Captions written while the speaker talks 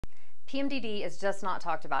PMDD is just not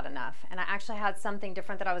talked about enough, and I actually had something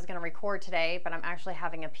different that I was going to record today, but I'm actually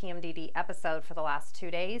having a PMDD episode for the last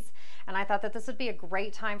 2 days, and I thought that this would be a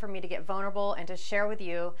great time for me to get vulnerable and to share with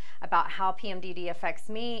you about how PMDD affects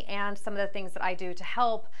me and some of the things that I do to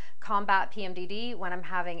help combat PMDD when I'm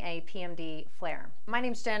having a PMD flare. My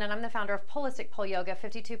name's Jen, and I'm the founder of Polistic Yoga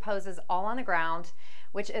 52 Poses All on the Ground,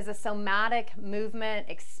 which is a somatic movement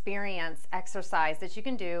experience exercise that you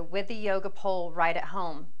can do with the yoga pole right at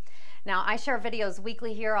home. Now, I share videos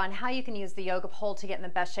weekly here on how you can use the yoga pole to get in the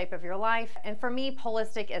best shape of your life. And for me,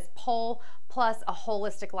 Polistic is pole plus a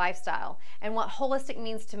holistic lifestyle. And what holistic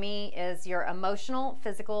means to me is your emotional,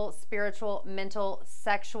 physical, spiritual, mental,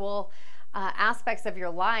 sexual aspects of your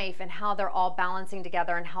life and how they're all balancing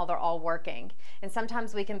together and how they're all working. And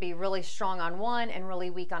sometimes we can be really strong on one and really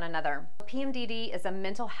weak on another. PMDD is a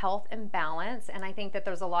mental health imbalance, and I think that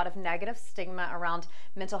there's a lot of negative stigma around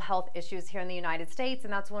mental health issues here in the United States,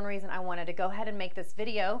 and that's one reason I wanted to go ahead and make this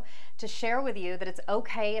video to share with you that it's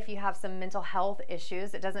okay if you have some mental health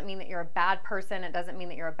issues. It doesn't mean that you're a bad person. It doesn't mean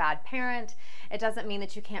that you're a bad parent. It doesn't mean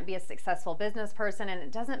that you can't be a successful business person, and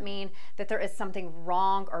it doesn't mean that there is something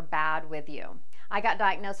wrong or bad with you. I got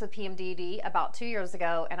diagnosed with PMDD about 2 years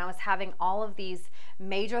ago, and I was having all of these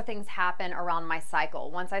major things happen around my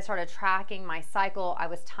cycle. Once I started tracking my cycle, I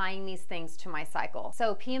was tying these things to my cycle.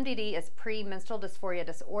 So PMDD is premenstrual dysphoria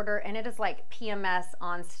disorder, and it is like PMS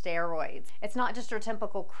on steroids. It's not just your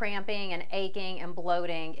typical cramping and aching and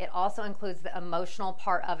bloating. It also includes the emotional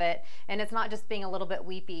part of it, and it's not just being a little bit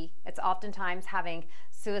weepy. It's oftentimes having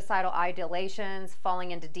suicidal ideations,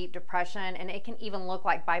 falling into deep depression, and it can even look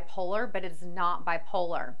like bipolar, but it's not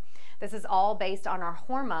bipolar. This is all based on our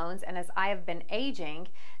hormones, and as I have been aging,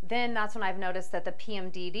 then that's when I've noticed that the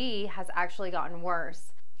PMDD has actually gotten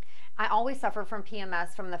worse. I always suffered from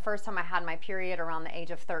PMS from the first time I had my period around the age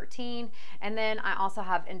of 13, and then I also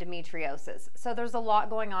have endometriosis. So there's a lot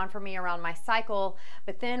going on for me around my cycle,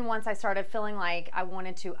 but then once I started feeling like I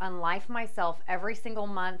wanted to unlife myself every single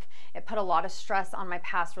month, it put a lot of stress on my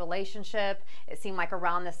past relationship. It seemed like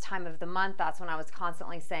around this time of the month, that's when I was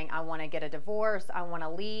constantly saying, I want to get a divorce, I want to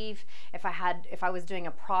leave. If I was doing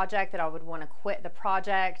a project, that I would want to quit the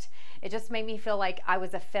project. It just made me feel like I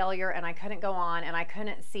was a failure and I couldn't go on and I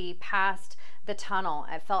couldn't see past the tunnel.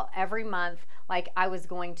 It felt every month like I was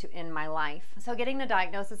going to end my life. So getting the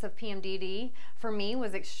diagnosis of PMDD for me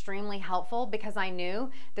was extremely helpful because I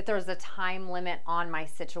knew that there was a time limit on my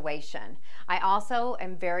situation. I also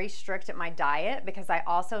am very strict at my diet because I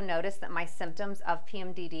also noticed that my symptoms of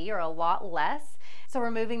PMDD are a lot less. So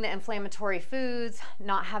removing the inflammatory foods,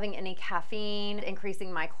 not having any caffeine,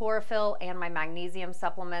 increasing my chlorophyll and my magnesium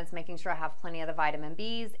supplements, making sure I have plenty of the vitamin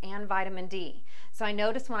B's and vitamin D. So I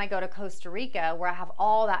noticed when I go to Costa Rica, where I have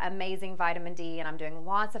all that amazing vitamin D and I'm doing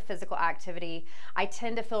lots of physical activity, I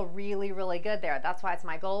tend to feel really, really good there. That's why it's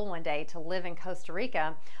my goal one day to live in Costa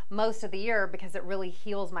Rica most of the year, because it really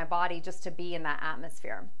heals my body just to be in that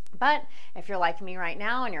atmosphere. But if you're like me right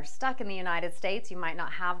now and you're stuck in the United States, you might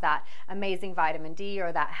not have that amazing vitamin D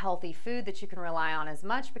or that healthy food that you can rely on as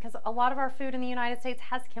much, because a lot of our food in the United States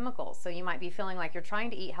has chemicals. So you might be feeling like you're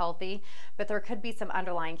trying to eat healthy, but there could be some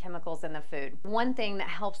underlying chemicals in the food. One thing that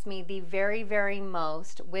helps me the very, very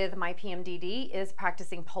most with my PMDD is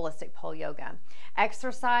practicing Polistic Yoga.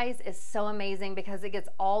 Exercise is so amazing because it gets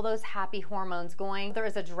all those happy hormones going. There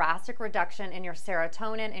is a drastic reduction in your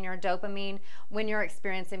serotonin and your dopamine when you're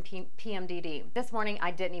experiencing PMDD. This morning, I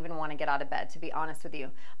didn't even want to get out of bed, to be honest with you.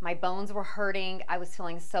 My bones were hurting. I was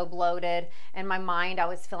feeling so bloated. In my mind, I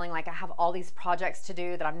was feeling like I have all these projects to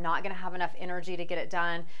do that I'm not going to have enough energy to get it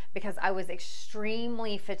done, because I was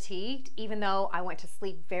extremely fatigued. Even though I went to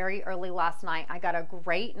sleep very early last night, I got a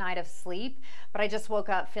great night of sleep, but I just woke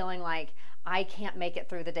up feeling like I can't make it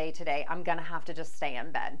through the day today. I'm going to have to just stay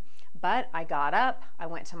in bed. But I got up, I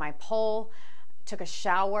went to my pole, took a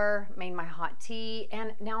shower, made my hot tea,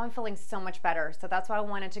 and now I'm feeling so much better. So that's why I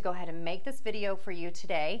wanted to go ahead and make this video for you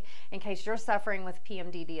today, in case you're suffering with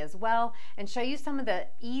PMDD as well, and show you some of the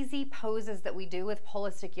easy poses that we do with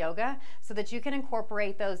Polistic Yoga so that you can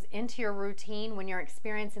incorporate those into your routine when you're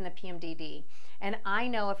experiencing the PMDD. And I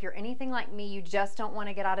know if you're anything like me, you just don't want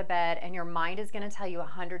to get out of bed and your mind is going to tell you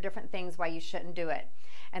 100 different things why you shouldn't do it.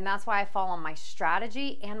 And that's why I follow my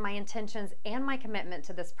strategy and my intentions and my commitment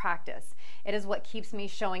to this practice. It is what keeps me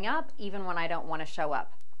showing up even when I don't want to show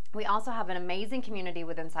up. We also have an amazing community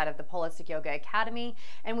inside of the Polistic Yoga Academy,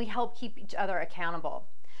 and we help keep each other accountable.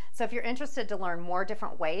 So if you're interested to learn more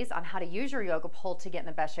different ways on how to use your yoga pole to get in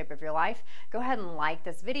the best shape of your life, go ahead and like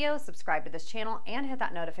this video, subscribe to this channel, and hit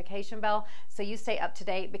that notification bell so you stay up to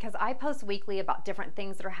date, because I post weekly about different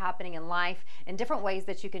things that are happening in life and different ways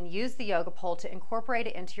that you can use the yoga pole to incorporate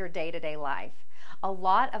it into your day-to-day life. A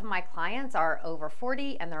lot of my clients are over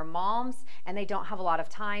 40 and they're moms, and they don't have a lot of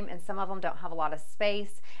time, and some of them don't have a lot of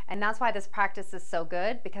space. And that's why this practice is so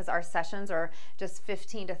good, because our sessions are just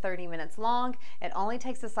 15 to 30 minutes long. It only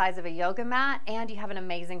takes the size of a yoga mat, and you have an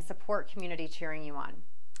amazing support community cheering you on.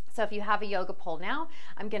 So if you have a yoga pole now,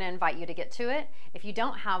 I'm going to invite you to get to it. If you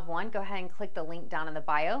don't have one, go ahead and click the link down in the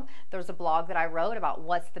bio. There's a blog that I wrote about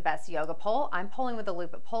what's the best yoga pole. I'm pulling with the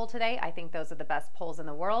Loop It pole today. I think those are the best poles in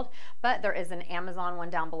the world, but there is an Amazon one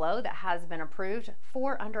down below that has been approved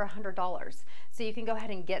for under $100. So you can go ahead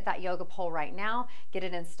and get that yoga pole right now, get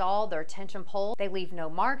it installed. They're tension poles. They leave no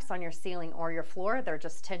marks on your ceiling or your floor. They're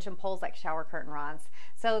just tension poles like shower curtain rods.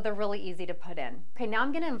 So they're really easy to put in. Okay, now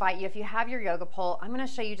I'm going to invite you, if you have your yoga pole, I'm going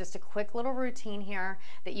to show you just a quick little routine here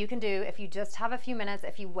that you can do if you just have a few minutes.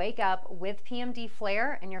 If you wake up with PMD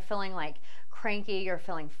flare and you're feeling like cranky, you're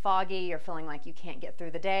feeling foggy, you're feeling like you can't get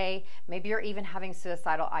through the day, maybe you're even having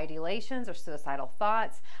suicidal ideations or suicidal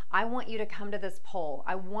thoughts, I want you to come to this pole.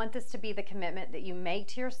 I want this to be the commitment that you make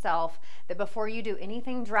to yourself, that before you do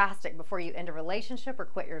anything drastic, before you end a relationship or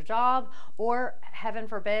quit your job, or heaven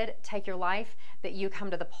forbid, take your life, that you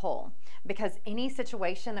come to the pole. Because any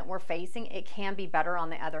situation that we're facing, it can be better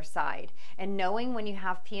on the other side. And knowing when you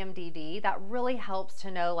have PMDD, that really helps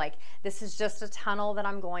to know, like, this is just a tunnel that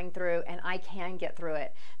I'm going through and I can get through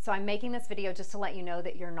it. So I'm making this video just to let you know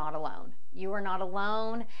that you're not alone. You are not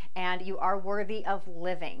alone, and you are worthy of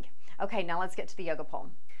living. Okay, now let's get to the yoga pole.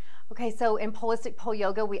 Okay, so in Polistic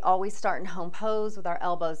Yoga, we always start in home pose with our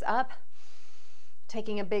elbows up,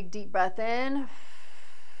 taking a big deep breath in,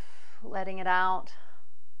 letting it out.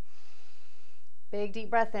 Big deep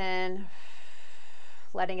breath in,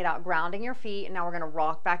 letting it out, grounding your feet, and now we're going to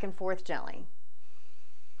rock back and forth gently.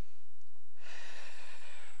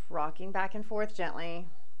 Rocking back and forth gently.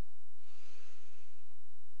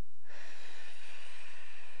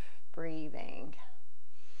 Breathing.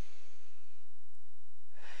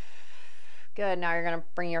 Good. Now you're going to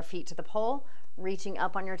bring your feet to the pole, reaching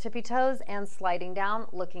up on your tippy toes and sliding down,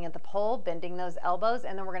 looking at the pole, bending those elbows,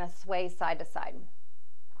 and then we're going to sway side to side.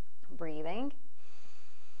 Breathing.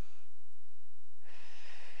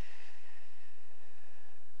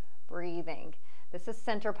 Breathing. This is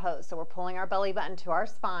center pose, so we're pulling our belly button to our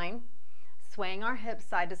spine, swaying our hips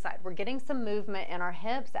side to side. We're getting some movement in our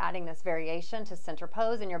hips, adding this variation to center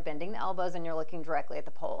pose, and you're bending the elbows and you're looking directly at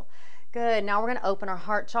the pole. Good. Now we're going to open our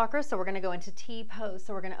heart chakra, so we're going to go into T pose.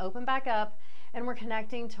 So we're going to open back up and we're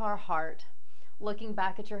connecting to our heart. Looking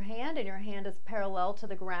back at your hand, and your hand is parallel to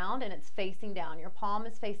the ground and it's facing down. Your palm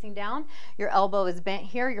is facing down. Your elbow is bent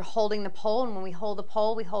here. You're holding the pole, and when we hold the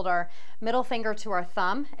pole, we hold our middle finger to our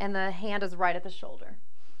thumb, and the hand is right at the shoulder.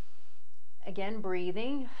 Again,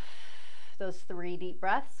 breathing. Those 3 deep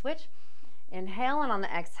breaths. Switch. Inhale, and on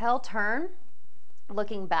the exhale, turn.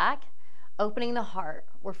 Looking back, opening the heart.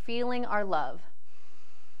 We're feeling our love.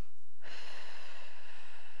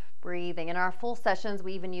 Breathing. In our full sessions,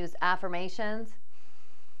 we even use affirmations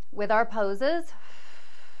with our poses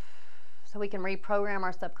so we can reprogram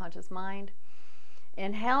our subconscious mind.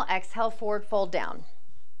 Inhale, exhale, forward fold down.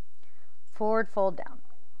 Forward fold down.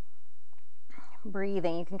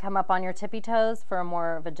 Breathing. You can come up on your tippy toes for a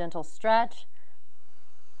more of a gentle stretch.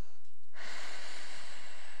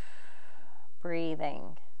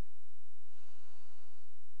 Breathing.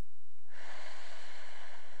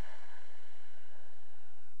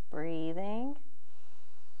 Breathing.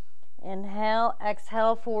 Inhale,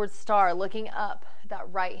 exhale, forward star, looking up.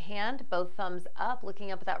 That right hand, both thumbs up,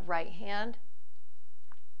 looking up at that right hand.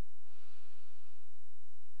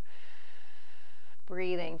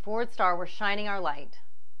 Breathing. Forward star, we're shining our light.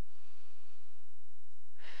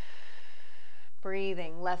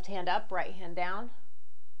 Breathing. Left hand up, right hand down.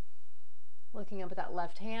 Looking up at that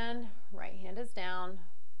left hand, right hand is down.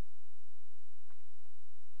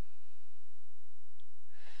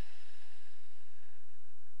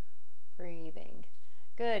 Breathing.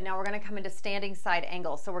 Good. Now we're going to come into standing side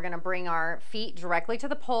angle. So we're going to bring our feet directly to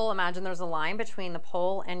the pole. Imagine there's a line between the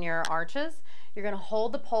pole and your arches. You're going to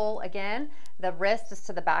hold the pole again. The wrist is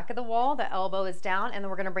to the back of the wall. The elbow is down. And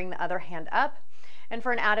then we're going to bring the other hand up. And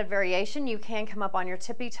for an added variation, you can come up on your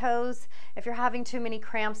tippy toes. If you're having too many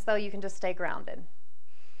cramps, though, you can just stay grounded.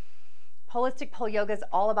 Polistic Yoga is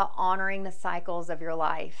all about honoring the cycles of your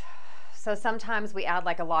life. So sometimes we add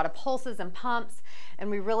like a lot of pulses and pumps,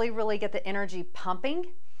 and we really get the energy pumping.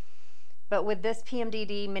 But with this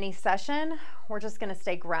PMDD mini session, we're just going to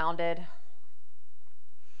stay grounded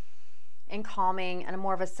and calming and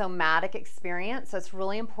more of a somatic experience. So it's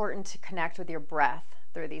really important to connect with your breath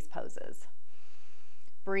through these poses.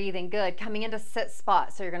 Breathing, good. Coming into sit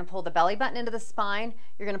spot. So you're going to pull the belly button into the spine.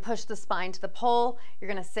 You're going to push the spine to the pole. You're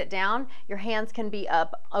going to sit down. Your hands can be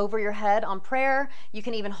up over your head on prayer. You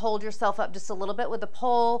can even hold yourself up just a little bit with the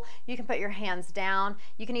pole. You can put your hands down.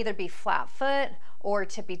 You can either be flat foot or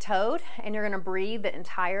tippy toed, and you're going to breathe the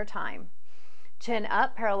entire time. Chin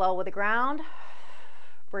up, parallel with the ground.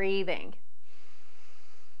 Breathing.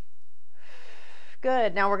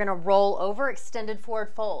 Good. Now we're going to roll over, extended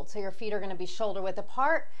forward fold. So your feet are going to be shoulder width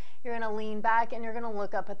apart. You're going to lean back and you're going to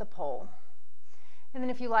look up at the pole. And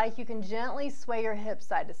then if you like, you can gently sway your hips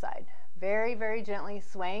side to side. Very, very gently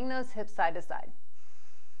swaying those hips side to side.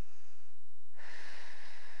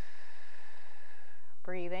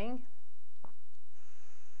 Breathing.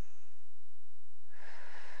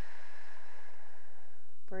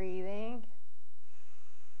 Breathing.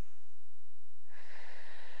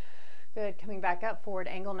 Good. Coming back up, forward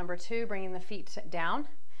angle number 2, bringing the feet down,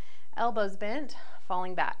 elbows bent,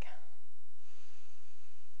 falling back.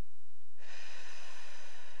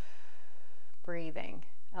 Breathing.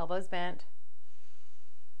 Elbows bent.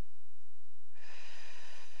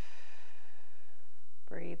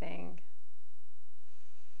 Breathing.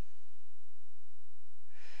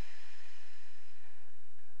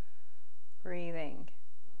 Breathing.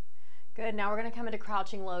 Good. Now we're going to come into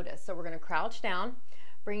crouching lotus. So we're going to crouch down,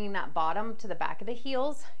 bringing that bottom to the back of the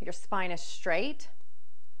heels. Your spine is straight.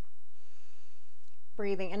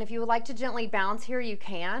 Breathing. And if you would like to gently bounce here, you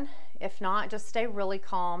can. If not, just stay really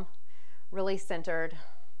calm, really centered.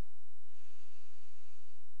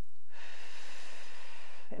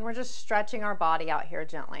 And we're just stretching our body out here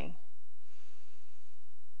gently.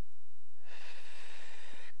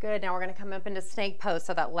 Good. Now we're going to come up into snake pose.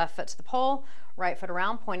 So that left foot to the pole, right foot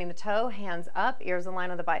around, pointing the toe, hands up, ears in line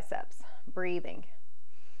with the biceps. Breathing.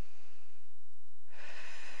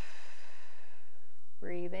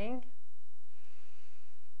 Breathing.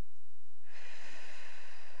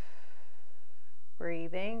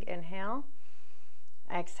 Breathing. Inhale.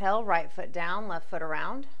 Exhale, right foot down, left foot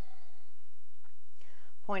around.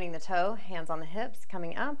 Pointing the toe, hands on the hips,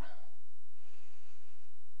 coming up.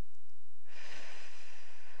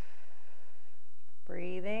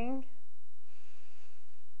 Breathing.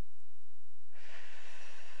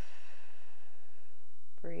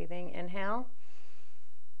 Breathing. Inhale.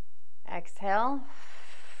 Exhale.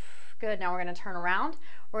 Good. Now we're going to turn around.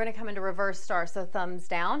 We're going to come into reverse star. So thumbs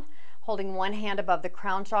down, holding one hand above the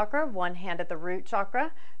crown chakra, one hand at the root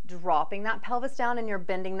chakra, dropping that pelvis down, and you're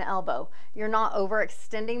bending the elbow. You're not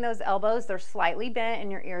overextending those elbows. They're slightly bent and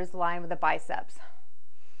your ears align with the biceps.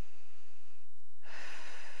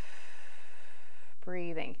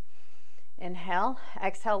 Breathing. Inhale.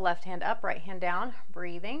 Exhale, left hand up, right hand down.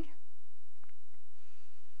 Breathing.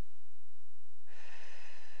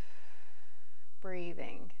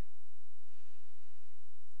 Breathing.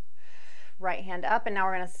 Right hand up, and now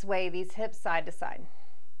we're going to sway these hips side to side.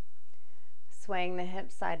 Swaying the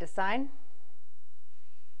hips side to side.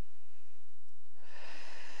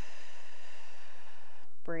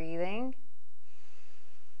 Breathing.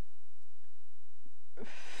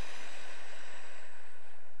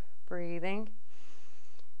 Breathing.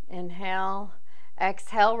 Inhale.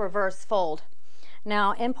 Exhale, reverse fold.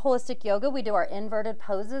 Now in Polistic Yoga, we do our inverted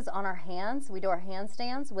poses on our hands. We do our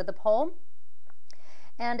handstands with the pole.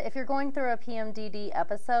 And if you're going through a PMDD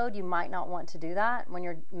episode, you might not want to do that. When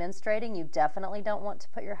you're menstruating, you definitely don't want to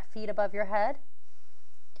put your feet above your head.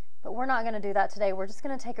 But we're not going to do that today. We're just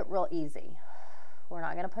going to take it real easy. We're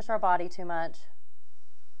not going to push our body too much.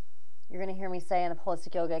 You're going to hear me say in the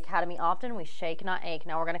Polistic Yoga Academy often, we shake, not ache.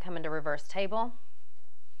 Now we're going to come into reverse table.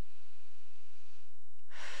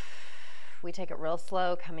 We take it real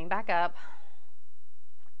slow, coming back up.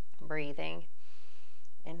 Breathing.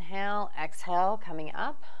 Inhale, exhale, coming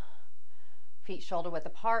up. Feet shoulder width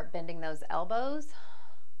apart, bending those elbows.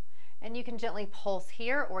 And you can gently pulse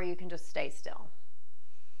here, or you can just stay still.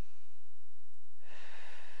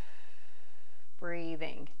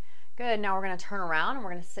 Breathing. Good. Now we're going to turn around and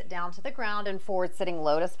we're going to sit down to the ground in forward sitting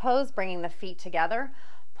lotus pose, bringing the feet together,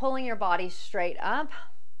 pulling your body straight up,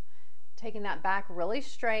 taking that back really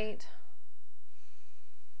straight.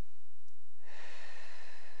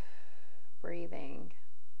 Breathing.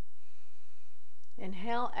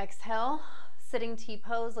 Inhale, exhale, sitting T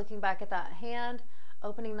pose, looking back at that hand,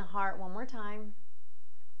 opening the heart one more time.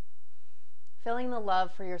 Feeling the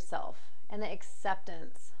love for yourself and the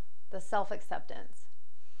acceptance, the self-acceptance.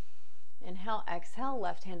 Inhale, exhale,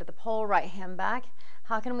 left hand to the pole, right hand back.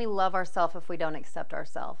 How can we love ourselves if we don't accept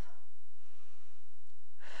ourselves?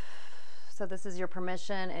 So this is your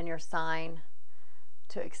permission and your sign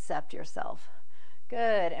to accept yourself.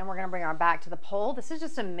 Good, and we're gonna bring our back to the pole. This is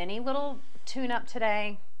just a mini little tune-up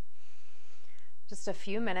today. Just a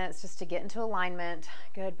few minutes just to get into alignment.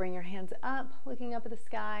 Good, bring your hands up, looking up at the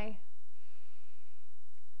sky.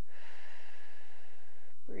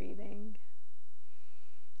 Breathing.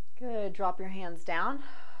 Good, drop your hands down.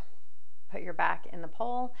 Put your back in the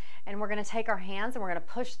pole, and we're gonna take our hands and we're gonna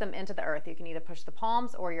push them into the earth. You can either push the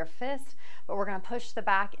palms or your fist, but we're gonna push the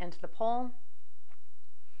back into the pole.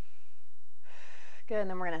 Good, and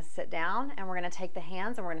then we're gonna sit down and we're gonna take the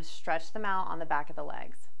hands and we're gonna stretch them out on the back of the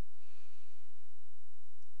legs.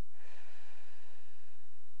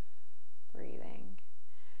 Breathing.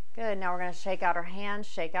 Good, now we're gonna shake out our hands,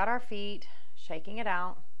 shake out our feet, shaking it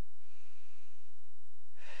out.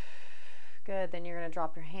 Good, then you're gonna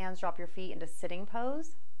drop your hands, drop your feet into sitting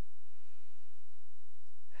pose.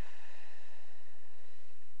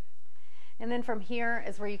 And then from here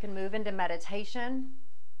is where you can move into meditation.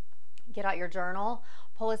 Get out your journal.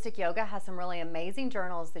 Polistic Yoga has some really amazing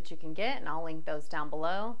journals that you can get, and I'll link those down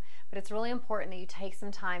below. But it's really important that you take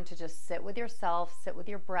some time to just sit with yourself, sit with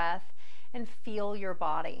your breath, and feel your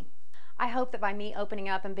body. I hope that by me opening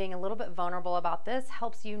up and being a little bit vulnerable about this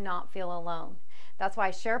helps you not feel alone. That's why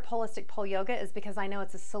I share Polistic Pole Yoga, is because I know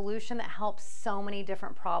it's a solution that helps so many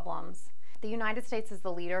different problems. The United States is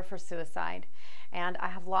the leader for suicide, and I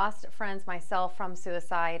have lost friends myself from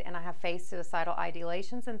suicide, and I have faced suicidal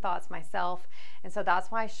ideations and thoughts myself, and so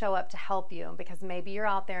that's why I show up to help you, because maybe you're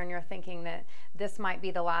out there and you're thinking that this might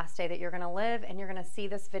be the last day that you're going to live, and you're going to see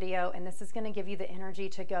this video, and this is going to give you the energy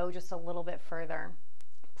to go just a little bit further.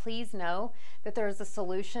 Please know that there is a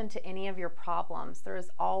solution to any of your problems. There is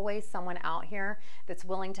always someone out here that's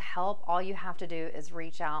willing to help. All you have to do is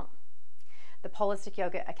reach out. The Polistic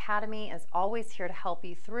Yoga Academy is always here to help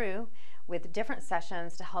you through with different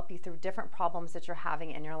sessions to help you through different problems that you're having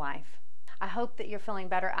in your life. I hope that you're feeling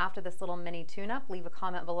better after this little mini tune-up. Leave a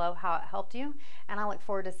comment below how it helped you, and I look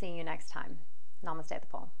forward to seeing you next time. Namaste at the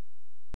pole.